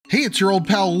Hey, it's your old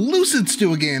pal Lucid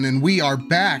Stu again, and we are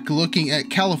back looking at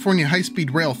California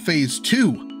High-Speed Rail Phase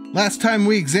 2. Last time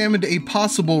we examined a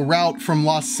possible route from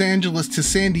Los Angeles to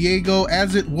San Diego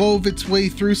as it wove its way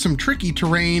through some tricky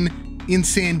terrain in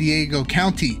San Diego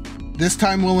County. This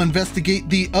time we'll investigate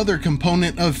the other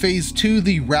component of Phase 2,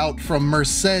 the route from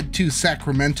Merced to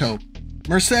Sacramento.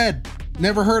 Merced,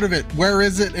 never heard of it. Where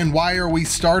is it and why are we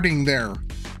starting there?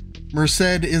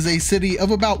 Merced is a city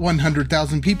of about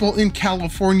 100,000 people in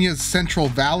California's Central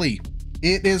Valley.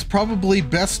 It is probably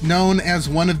best known as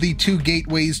one of the two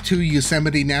gateways to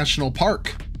Yosemite National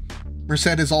Park.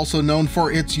 Merced is also known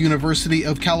for its University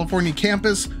of California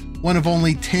campus, one of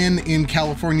only 10 in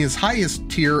California's highest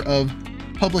tier of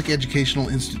public educational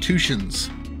institutions.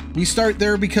 We start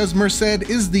there because Merced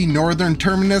is the northern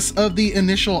terminus of the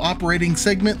initial operating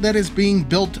segment that is being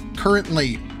built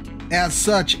currently. As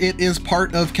such, it is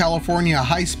part of California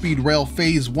High-Speed Rail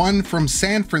Phase 1 from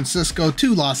San Francisco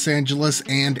to Los Angeles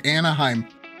and Anaheim.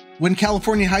 When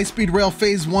California High-Speed Rail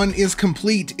Phase 1 is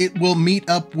complete, it will meet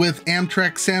up with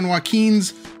Amtrak San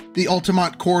Joaquin's, the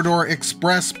Altamont Corridor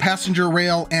Express passenger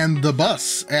rail, and the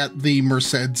bus at the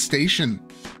Merced station.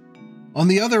 On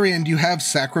the other end, you have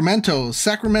Sacramento.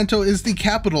 Sacramento is the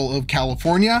capital of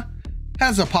California,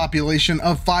 has a population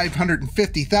of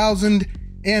 550,000,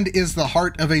 and is the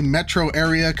heart of a metro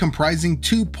area comprising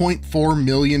 2.4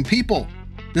 million people.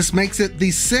 This makes it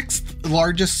the 6th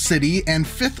largest city and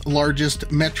 5th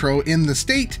largest metro in the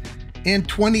state, and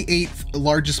 28th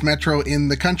largest metro in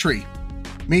the country.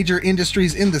 Major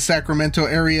industries in the Sacramento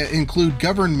area include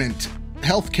government,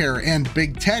 healthcare, and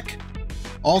big tech.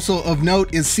 Also of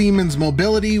note is Siemens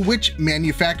Mobility, which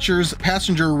manufactures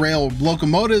passenger rail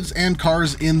locomotives and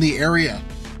cars in the area.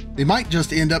 They might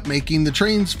just end up making the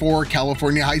trains for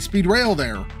California High-Speed Rail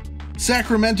there.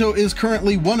 Sacramento is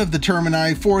currently one of the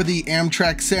termini for the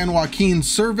Amtrak San Joaquin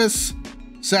service.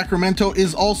 Sacramento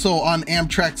is also on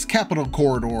Amtrak's Capital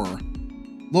Corridor.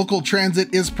 Local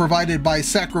transit is provided by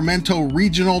Sacramento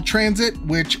Regional Transit,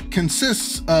 which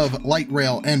consists of light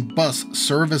rail and bus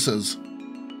services.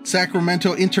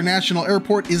 Sacramento International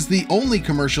Airport is the only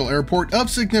commercial airport of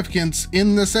significance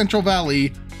in the Central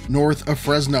Valley north of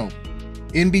Fresno.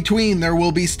 In between, there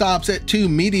will be stops at two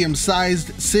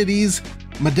medium-sized cities,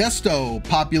 Modesto,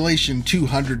 population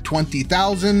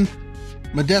 220,000.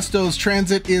 Modesto's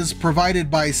transit is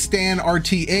provided by Stan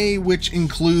RTA, which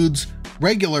includes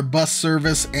regular bus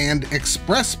service and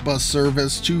express bus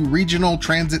service to regional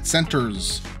transit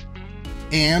centers.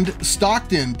 And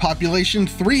Stockton, population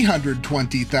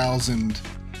 320,000.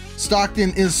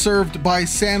 Stockton is served by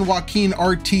San Joaquin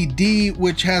RTD,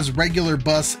 which has regular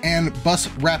bus and bus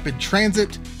rapid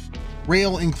transit.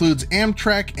 Rail includes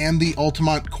Amtrak and the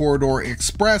Altamont Corridor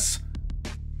Express.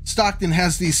 Stockton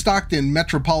has the Stockton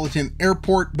Metropolitan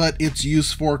Airport, but its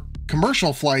use for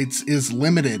commercial flights is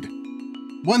limited.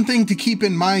 One thing to keep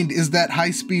in mind is that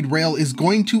high-speed rail is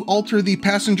going to alter the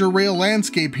passenger rail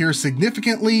landscape here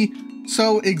significantly,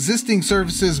 so existing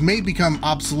services may become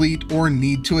obsolete or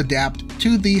need to adapt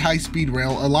to the high-speed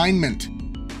rail alignment.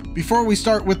 Before we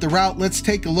start with the route, let's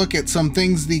take a look at some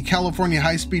things the California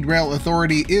High-Speed Rail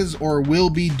Authority is or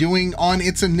will be doing on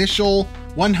its initial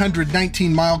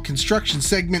 119-mile construction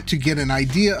segment to get an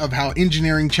idea of how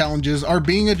engineering challenges are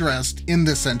being addressed in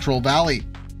the Central Valley.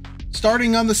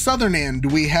 Starting on the southern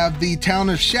end, we have the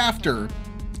town of Shafter.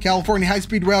 California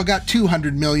High-Speed Rail got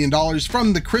 $200 million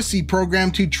from the CRISI program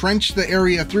to trench the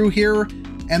area through here,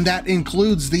 and that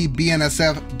includes the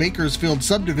BNSF Bakersfield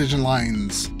subdivision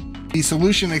lines. The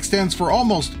solution extends for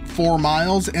almost 4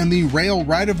 miles, and the rail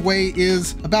right-of-way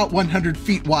is about 100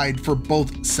 feet wide for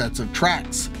both sets of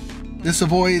tracks. This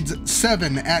avoids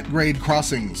 7 at-grade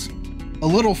crossings. A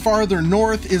little farther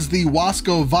north is the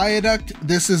Wasco Viaduct.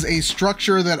 This is a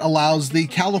structure that allows the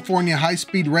California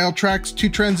high-speed rail tracks to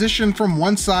transition from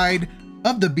one side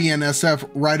of the BNSF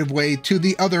right-of-way to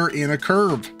the other in a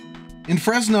curve. In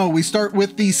Fresno, we start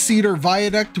with the Cedar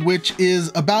Viaduct, which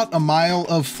is about a mile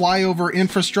of flyover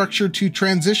infrastructure to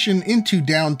transition into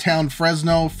downtown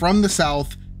Fresno from the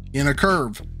south in a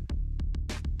curve.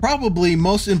 Probably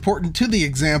most important to the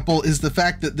example is the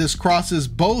fact that this crosses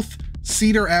both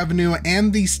Cedar Avenue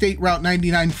and the State Route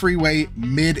 99 freeway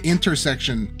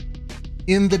mid-intersection.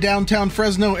 In the downtown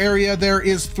Fresno area, there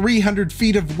is 300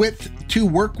 feet of width to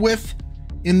work with.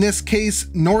 In this case,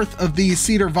 north of the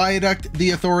Cedar Viaduct, the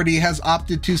authority has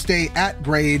opted to stay at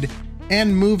grade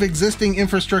and move existing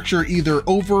infrastructure either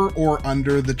over or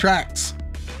under the tracks.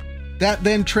 That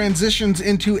then transitions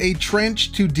into a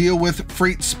trench to deal with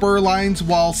freight spur lines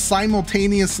while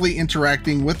simultaneously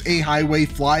interacting with a highway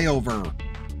flyover.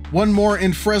 One more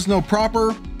in Fresno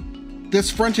proper. This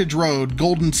frontage road,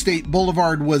 Golden State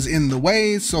Boulevard, was in the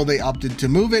way, so they opted to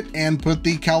move it and put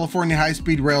the California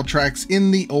high-speed rail tracks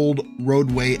in the old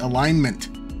roadway alignment.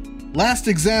 Last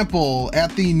example,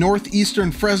 at the northeastern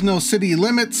Fresno city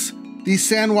limits, the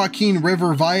San Joaquin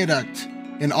River Viaduct,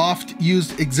 an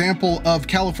oft-used example of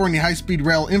California high-speed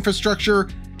rail infrastructure,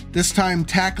 this time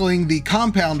tackling the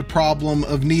compound problem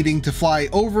of needing to fly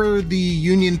over the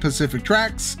Union Pacific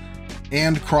tracks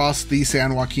and cross the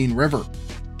San Joaquin River.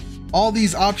 All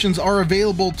these options are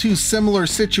available to similar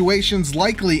situations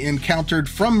likely encountered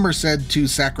from Merced to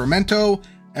Sacramento,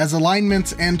 as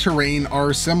alignments and terrain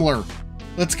are similar.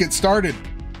 Let's get started.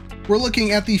 We're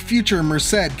looking at the future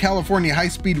Merced California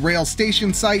high-speed rail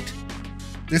station site.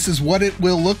 This is what it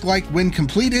will look like when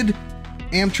completed.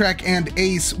 Amtrak and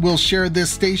ACE will share this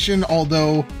station,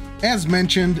 although, as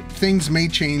mentioned, things may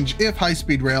change if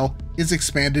high-speed rail is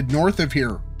expanded north of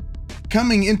here.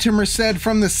 Coming into Merced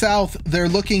from the south, they're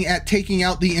looking at taking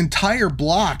out the entire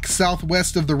block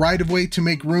southwest of the right-of-way to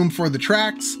make room for the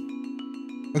tracks.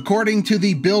 According to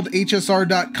the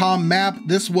BuildHSR.com map,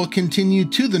 this will continue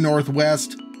to the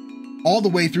northwest, all the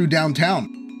way through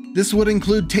downtown. This would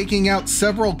include taking out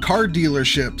several car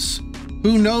dealerships.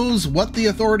 Who knows what the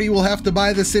authority will have to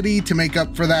buy the city to make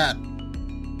up for that.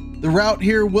 The route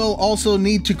here will also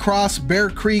need to cross Bear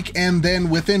Creek and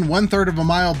then within 1/3 of a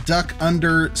mile duck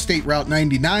under State Route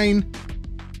 99.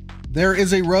 There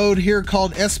is a road here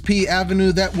called SP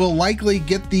Avenue that will likely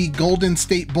get the Golden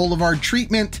State Boulevard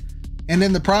treatment, and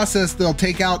in the process they'll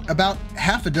take out about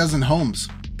half a dozen homes.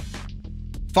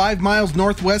 5 miles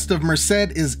northwest of Merced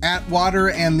is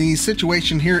Atwater, and the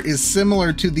situation here is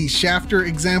similar to the Shafter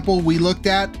example we looked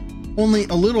at, only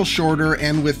a little shorter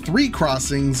and with 3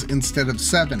 crossings instead of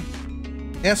 7.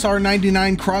 SR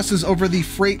 99 crosses over the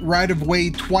freight right-of-way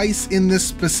twice in this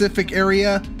specific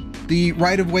area. The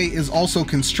right-of-way is also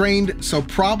constrained, so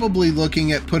probably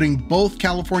looking at putting both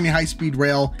California high-speed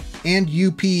rail and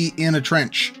UP in a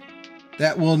trench.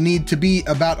 That will need to be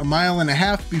about 1.5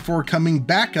 miles before coming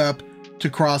back up to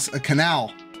cross a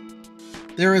canal.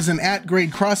 There is an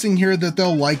at-grade crossing here that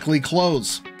they'll likely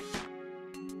close.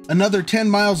 Another 10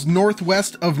 miles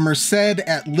northwest of Merced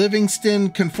at Livingston,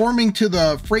 conforming to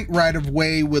the freight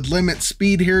right-of-way, would limit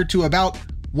speed here to about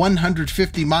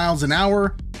 150 miles an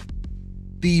hour.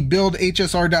 The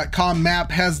BuildHSR.com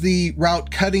map has the route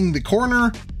cutting the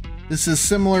corner. This is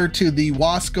similar to the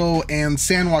Wasco and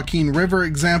San Joaquin River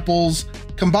examples,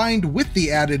 combined with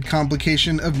the added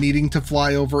complication of needing to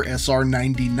fly over SR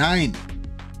 99.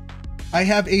 I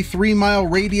have a 3-mile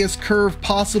radius curve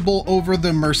possible over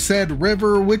the Merced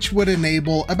River, which would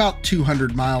enable about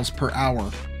 200 miles per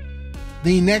hour.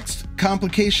 The next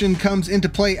complication comes into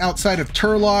play outside of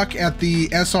Turlock at the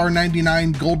SR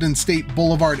 99 Golden State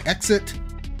Boulevard exit.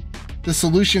 The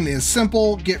solution is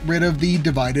simple: get rid of the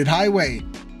divided highway.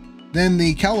 Then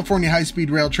the California high-speed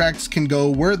rail tracks can go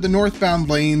where the northbound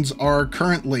lanes are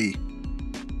currently.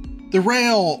 The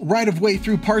rail right-of-way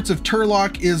through parts of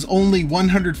Turlock is only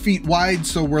 100 feet wide,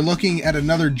 so we're looking at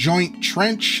another joint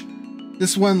trench.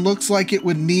 This one looks like it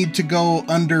would need to go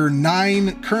under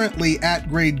 9 currently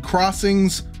at-grade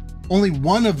crossings. Only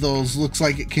one of those looks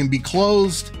like it can be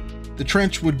closed. The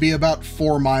trench would be about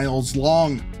 4 miles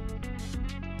long.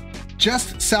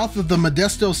 Just south of the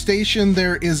Modesto station,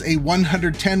 there is a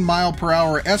 110 mile per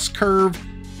hour S-curve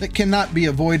that cannot be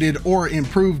avoided or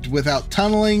improved without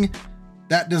tunneling.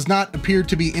 That does not appear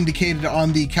to be indicated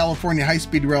on the California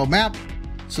high-speed rail map,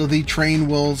 so the train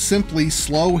will simply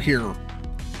slow here.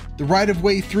 The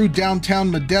right-of-way through downtown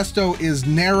Modesto is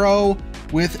narrow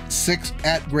with 6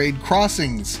 at-grade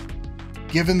crossings.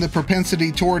 Given the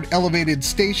propensity toward elevated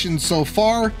stations so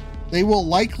far, they will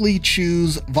likely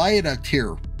choose viaduct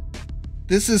here.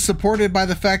 This is supported by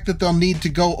the fact that they'll need to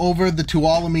go over the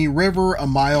Tuolumne River 1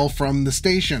 mile from the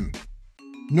station.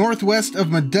 Northwest of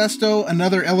Modesto,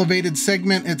 another elevated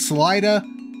segment at Salida.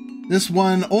 This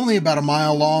one only about 1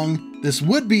 mile long. This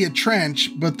would be a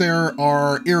trench, but there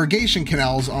are irrigation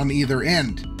canals on either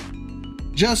end.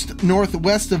 Just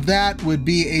northwest of that would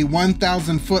be a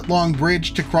 1,000-foot long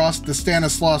bridge to cross the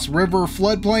Stanislaus River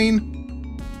floodplain.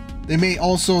 They may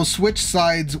also switch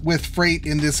sides with freight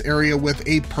in this area with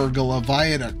a pergola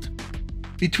viaduct.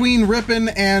 Between Ripon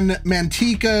and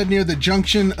Manteca, near the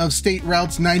junction of State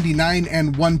Routes 99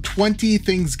 and 120,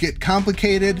 things get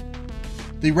complicated.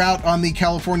 The route on the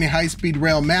California high-speed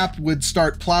rail map would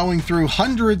start plowing through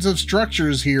hundreds of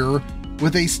structures here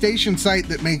with a station site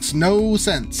that makes no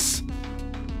sense.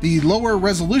 The lower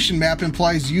resolution map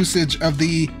implies usage of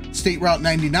the State Route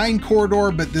 99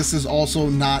 corridor, but this is also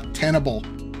not tenable.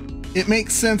 It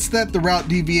makes sense that the route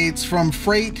deviates from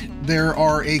freight. There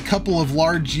are a couple of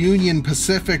large Union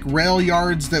Pacific rail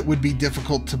yards that would be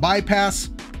difficult to bypass.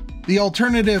 The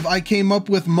alternative I came up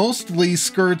with mostly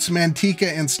skirts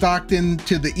Manteca and Stockton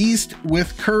to the east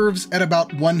with curves at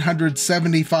about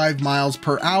 175 miles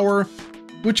per hour,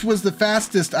 which was the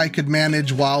fastest I could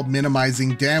manage while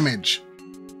minimizing damage.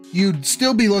 You'd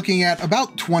still be looking at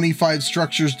about 25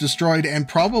 structures destroyed and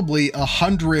probably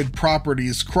 100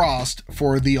 properties crossed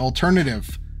for the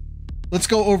alternative. Let's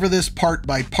go over this part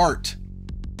by part.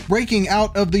 Breaking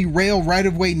out of the rail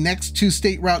right-of-way next to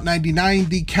State Route 99,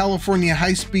 the California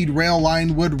high-speed rail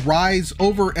line would rise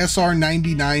over SR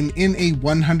 99 in a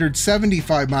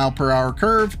 175 mile per hour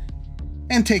curve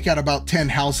and take out about 10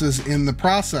 houses in the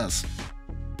process.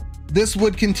 This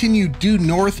would continue due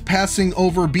north, passing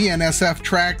over BNSF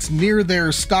tracks near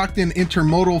their Stockton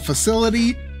intermodal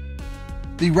facility.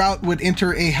 The route would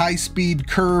enter a high-speed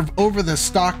curve over the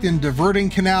Stockton diverting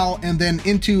canal and then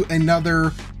into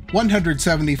another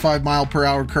 175 mile per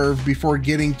hour curve before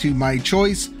getting to my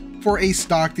choice for a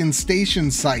Stockton station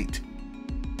site.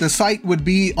 The site would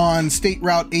be on State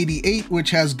Route 88,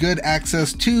 which has good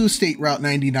access to State Route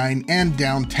 99 and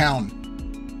downtown.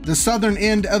 The southern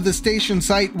end of the station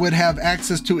site would have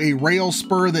access to a rail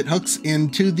spur that hooks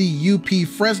into the UP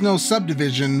Fresno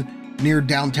subdivision near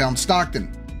downtown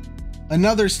Stockton.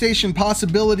 Another station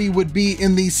possibility would be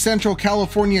in the Central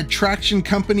California Traction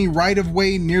Company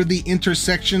right-of-way near the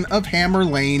intersection of Hammer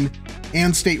Lane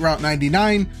and State Route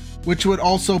 99, which would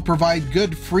also provide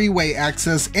good freeway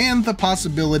access and the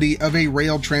possibility of a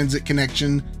rail transit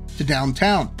connection to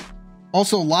downtown.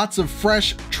 Also, lots of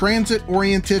fresh,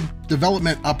 transit-oriented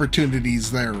development opportunities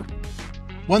there.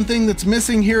 One thing that's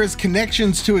missing here is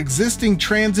connections to existing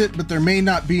transit, but there may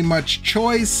not be much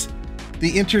choice.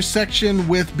 The intersection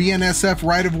with BNSF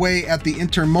right-of-way at the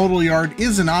intermodal yard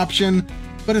is an option,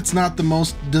 but it's not the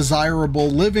most desirable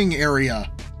living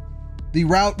area. The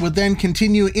route would then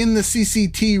continue in the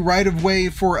CCT right-of-way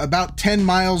for about 10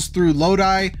 miles through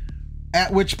Lodi,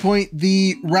 at which point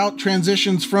the route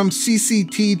transitions from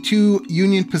CCT to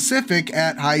Union Pacific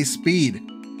at high speed.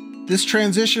 This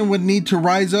transition would need to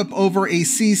rise up over a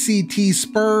CCT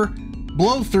spur,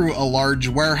 blow through a large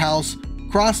warehouse,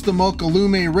 cross the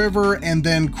Mokelume River, and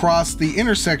then cross the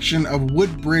intersection of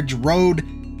Woodbridge Road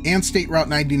and State Route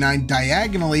 99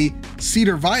 diagonally,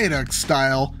 Cedar Viaduct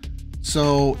style,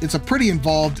 so it's a pretty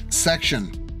involved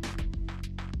section.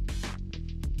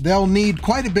 They'll need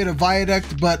quite a bit of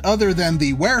viaduct, but other than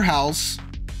the warehouse,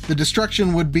 the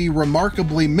destruction would be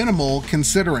remarkably minimal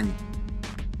considering.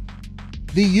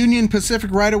 The Union Pacific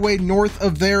right-of-way north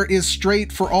of there is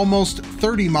straight for almost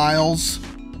 30 miles.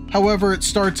 However, it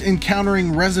starts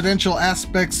encountering residential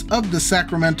aspects of the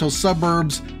Sacramento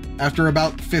suburbs after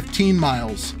about 15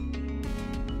 miles.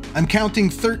 I'm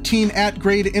counting 13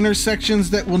 at-grade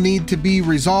intersections that will need to be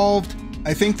resolved.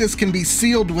 I think this can be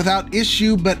sealed without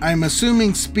issue, but I'm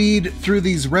assuming speed through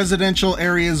these residential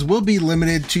areas will be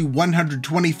limited to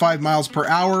 125 miles per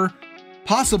hour,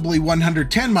 possibly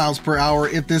 110 miles per hour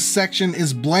if this section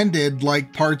is blended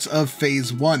like parts of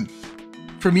Phase 1.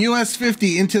 From US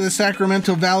 50 into the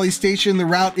Sacramento Valley Station, the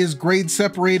route is grade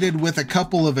separated with a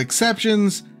couple of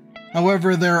exceptions.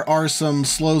 However, there are some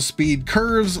slow speed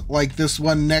curves like this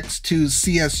one next to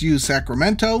CSU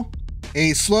Sacramento.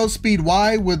 A slow speed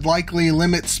Y would likely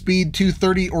limit speed to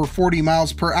 30 or 40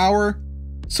 miles per hour,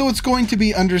 so it's going to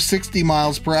be under 60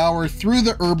 miles per hour through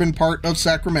the urban part of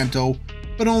Sacramento,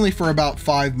 but only for about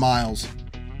 5 miles.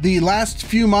 The last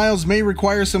few miles may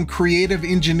require some creative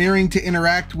engineering to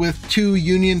interact with 2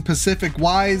 Union Pacific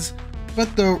Ys,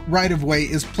 but the right-of-way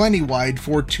is plenty wide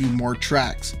for 2 more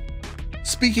tracks.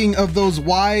 Speaking of those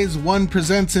Ys, one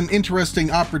presents an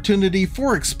interesting opportunity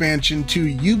for expansion to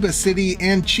Yuba City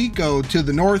and Chico to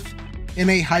the north in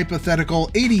a hypothetical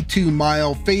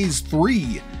 82-mile Phase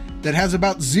 3 that has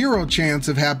about 0 chance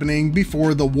of happening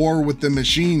before the war with the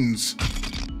machines.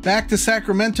 Back to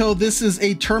Sacramento, this is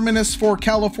a terminus for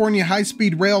California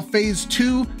High-Speed Rail Phase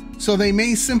 2, so they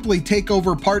may simply take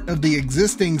over part of the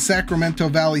existing Sacramento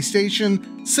Valley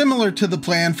Station, similar to the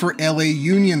plan for LA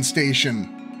Union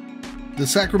Station. The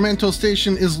Sacramento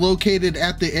Station is located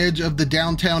at the edge of the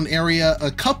downtown area, a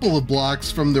couple of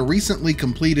blocks from the recently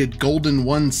completed Golden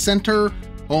One Center,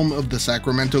 home of the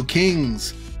Sacramento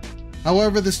Kings.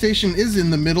 However, the station is in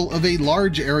the middle of a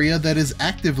large area that is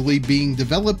actively being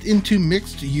developed into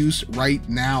mixed use right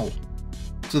now.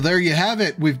 So there you have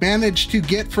it. We've managed to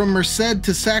get from Merced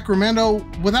to Sacramento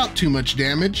without too much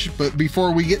damage, but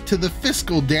before we get to the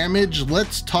fiscal damage,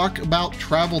 let's talk about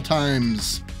travel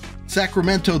times.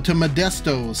 Sacramento to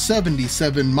Modesto,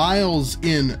 77 miles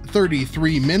in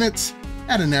 33 minutes.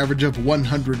 at an average of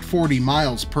 140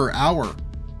 miles per hour.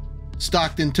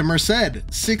 Stockton to Merced,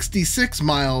 66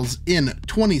 miles in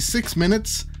 26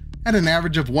 minutes at an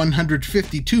average of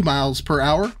 152 miles per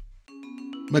hour.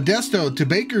 Modesto to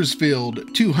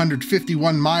Bakersfield,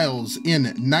 251 miles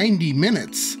in 90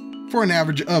 minutes for an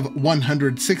average of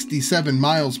 167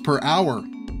 miles per hour.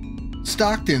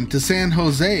 Stockton to San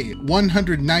Jose,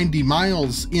 190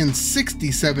 miles in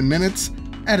 67 minutes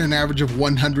at an average of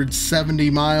 170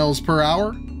 miles per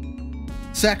hour.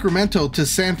 Sacramento to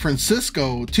San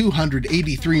Francisco,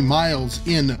 283 miles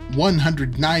in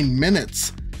 109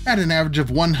 minutes at an average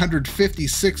of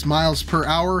 156 miles per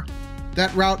hour.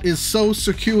 That route is so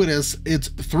circuitous, it's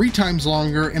 3 times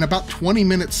longer and about 20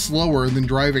 minutes slower than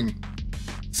driving.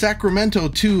 Sacramento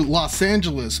to Los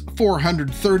Angeles,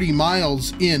 430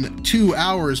 miles in 2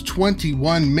 hours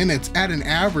 21 minutes at an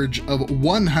average of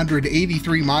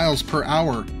 183 miles per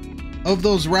hour. Of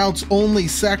those routes, only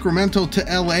Sacramento to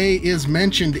LA is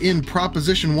mentioned in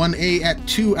Proposition 1A at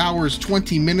 2 hours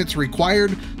 20 minutes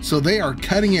required, so they are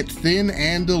cutting it thin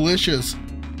and delicious.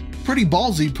 Pretty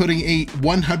ballsy putting a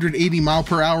 180 mile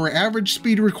per hour average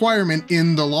speed requirement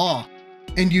in the law.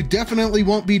 And you definitely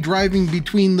won't be driving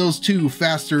between those two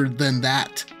faster than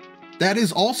that. That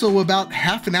is also about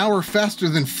half an hour faster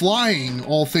than flying,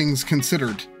 all things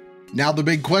considered. Now the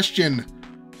big question.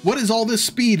 What is all this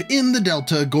speed in the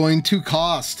Delta going to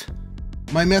cost?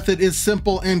 My method is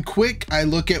simple and quick. I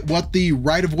look at what the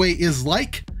right-of-way is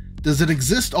like. Does it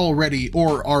exist already,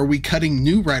 or are we cutting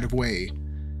new right-of-way?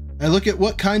 I look at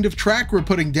what kind of track we're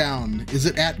putting down. Is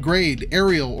it at grade,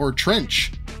 aerial, or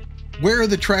trench? Where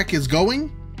the track is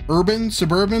going? Urban,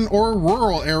 suburban, or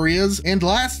rural areas? And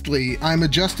lastly, I'm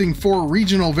adjusting for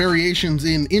regional variations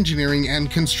in engineering and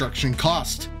construction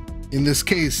cost. In this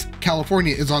case,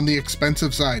 California is on the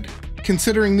expensive side.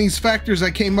 Considering these factors,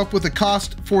 I came up with a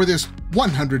cost for this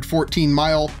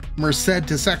 114-mile Merced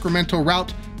to Sacramento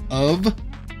route of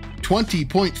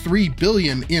 $20.3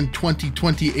 billion in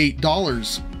 2028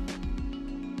 dollars.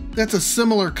 That's a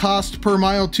similar cost per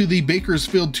mile to the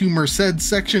Bakersfield to Merced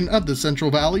section of the Central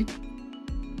Valley.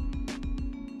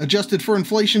 Adjusted for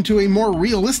inflation to a more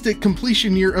realistic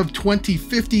completion year of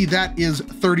 2050, that is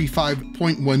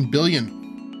 $35.1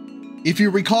 billion. If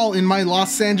you recall, in my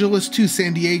Los Angeles to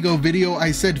San Diego video,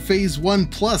 I said Phase 1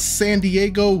 plus San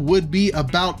Diego would be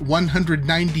about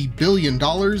 $190 billion.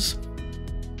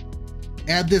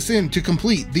 Add this in to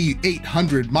complete the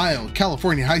 800-mile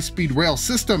California high-speed rail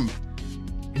system,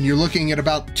 and you're looking at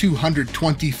about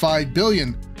 $225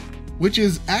 billion, which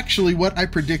is actually what I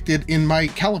predicted in my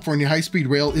California high-speed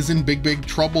rail is in big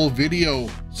trouble video.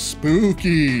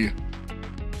 Spooky!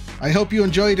 I hope you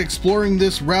enjoyed exploring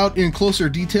this route in closer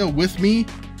detail with me.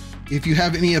 If you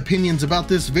have any opinions about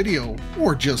this video,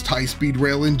 or just high-speed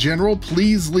rail in general,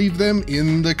 please leave them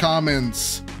in the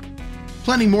comments.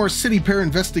 Plenty more city pair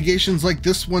investigations like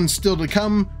this one still to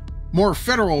come, more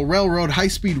Federal Railroad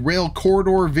high-speed rail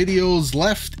corridor videos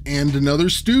left, and another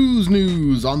Stu's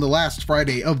news on the last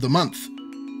Friday of the month.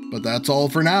 But that's all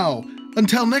for now.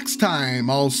 Until next time,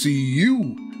 I'll see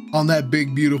you on that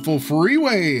big beautiful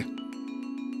freeway.